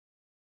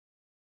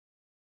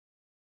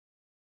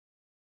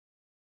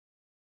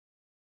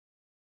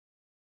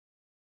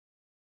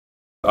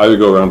I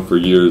go around for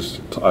years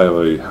to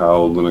evaluate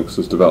how Linux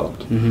is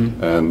developed,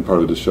 and part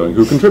of it is showing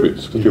who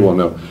contributes, because people want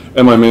to know.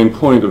 And my main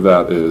point of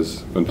that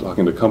is, when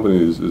talking to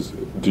companies, is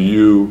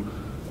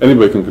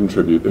anybody can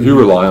contribute. If you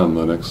rely on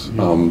Linux,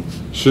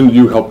 shouldn't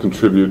you help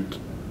contribute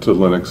to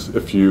Linux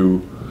if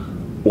you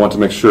want to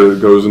make sure it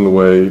goes in the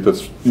way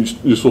that's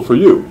useful for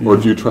you? Or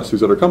do you trust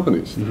these other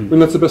companies? I mean,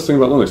 that's the best thing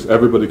about Linux.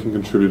 Everybody can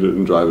contribute it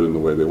and drive it in the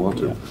way they want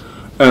to. Yeah.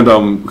 And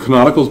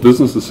Canonical's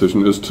business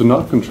decision is to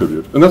not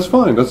contribute. And that's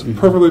fine. That's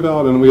perfectly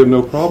valid, and we have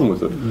no problem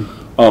with it.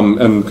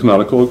 And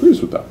Canonical agrees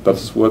with that.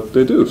 That's what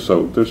they do.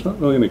 So there's not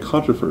really any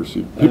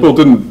controversy. I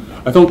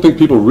don't think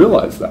people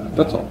realize that.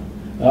 That's all.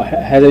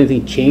 Has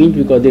anything changed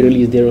because they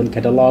released their own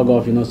catalog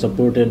of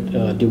supported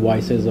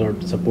devices or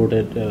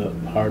supported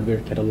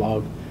hardware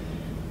catalog?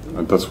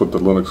 And that's what the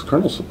Linux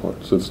kernel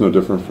supports. It's no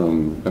different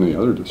from any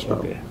other distro.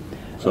 Okay.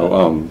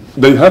 So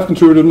they have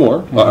contributed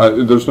more.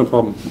 There's no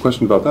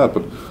question about that.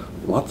 But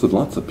lots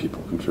of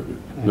people contribute.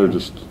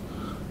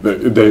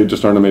 They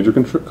just aren't a major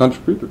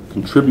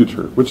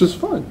contributor, which is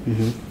fine.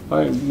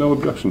 I have no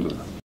objection to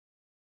that.